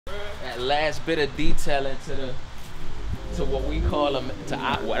that last bit of detailing to what we call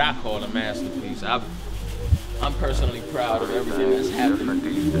what I call a masterpiece. I'm personally proud of everything that's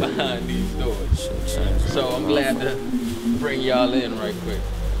happening behind these doors. So I'm glad to bring y'all in right quick.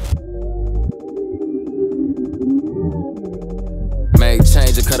 Made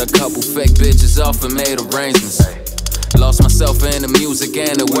change and cut a couple fake bitches off and made arrangements. Lost myself in the music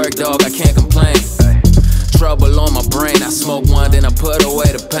and the work, dog, I can't complain. Trouble on my brain, I smoke one, then I put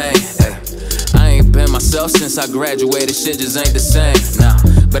away the pain. I ain't been myself since I graduated, shit just ain't the same, nah.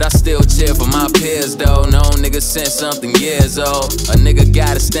 But I still cheer for my peers, though. No nigga since something years old. A nigga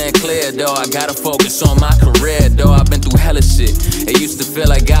gotta stand clear, though. I gotta focus on my career, though. I've been through hella shit. It used to feel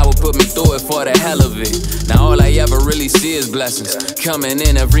like God would put me through it for the hell of it. Now all I ever really see is blessings coming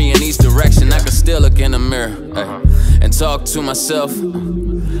in each direction. I can still look in the mirror and talk to myself.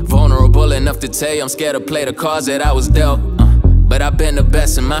 Vulnerable enough to tell you I'm scared to play the cards that I was dealt. But I've been the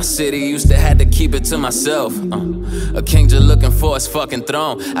best in my city, used to have to keep it to myself. A king just looking for his fucking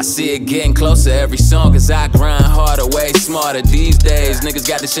throne. I see it getting closer every song, cause I grind harder, way smarter these days. Niggas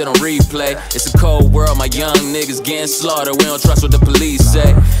got this shit on replay. It's a cold world, my young niggas getting slaughtered. We don't trust what the police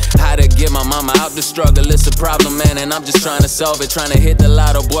say. How to get my mama out the struggle, it's a problem, man, and I'm just trying to solve it. Trying to hit the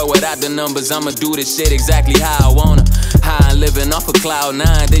lotto, boy, without the numbers. I'ma do this shit exactly how I wanna. High and living off of cloud 9.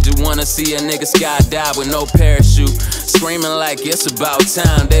 They just wanna see a nigga skydive with no parachute. Screaming like it's about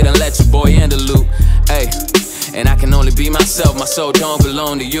time, they done let your boy in the loop. Ayy, and I can only be myself, my soul don't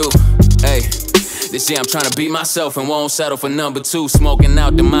belong to you. Ayy, this year I'm trying to be myself and won't settle for number 2. Smoking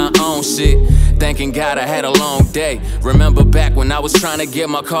out to my own shit, thanking God I had a long day. Remember back when I was trying to get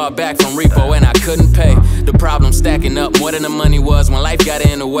my car back from repo and I couldn't pay. The problem stacking up more than the money was when life got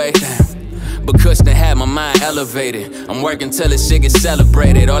in the way. But Kushton had my mind elevated. I'm working till this shit gets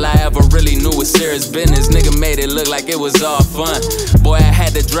celebrated. All I ever really knew was serious business. Nigga made it look like it was all fun. Boy, I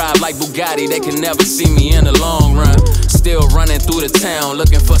had to drive like Bugatti. They can never see me in the long run. Still running through the town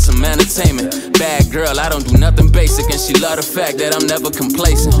looking for some entertainment. Bad girl, I don't do nothing basic, and she love the fact that I'm never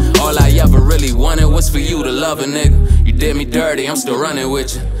complacent. All I ever really wanted was for you to love a nigga. You did me dirty, I'm still running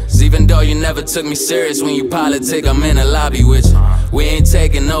with you. 'Cause even though you never took me serious when you politic, I'm in the lobby with you. We ain't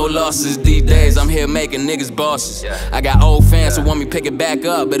taking no losses these days, I'm here making niggas bosses. I got old fans who want me pick it back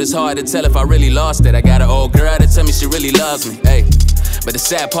up, but it's hard to tell if I really lost it. I got an old girl that tell me she really loves me, hey. But the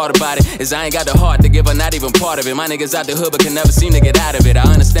sad part about it is I ain't got the heart to give her not even part of it. My niggas out the hood but can never seem to get out of it. I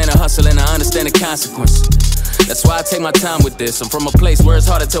understand the hustle and I understand the consequences. That's why I take my time with this. I'm from a place where it's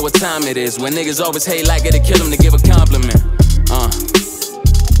hard to tell what time it is. When niggas always hate like it'll kill them to give a compliment.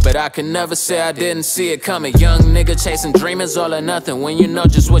 But I can never say I didn't see it coming. Young nigga chasing dreamers all or nothing. When you know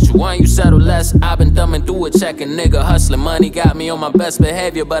just what you want, you settle less. I've been thumbing through it, checking nigga hustling. Money got me on my best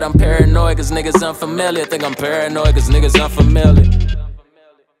behavior, but I'm paranoid cause niggas unfamiliar. Think I'm paranoid cause niggas unfamiliar.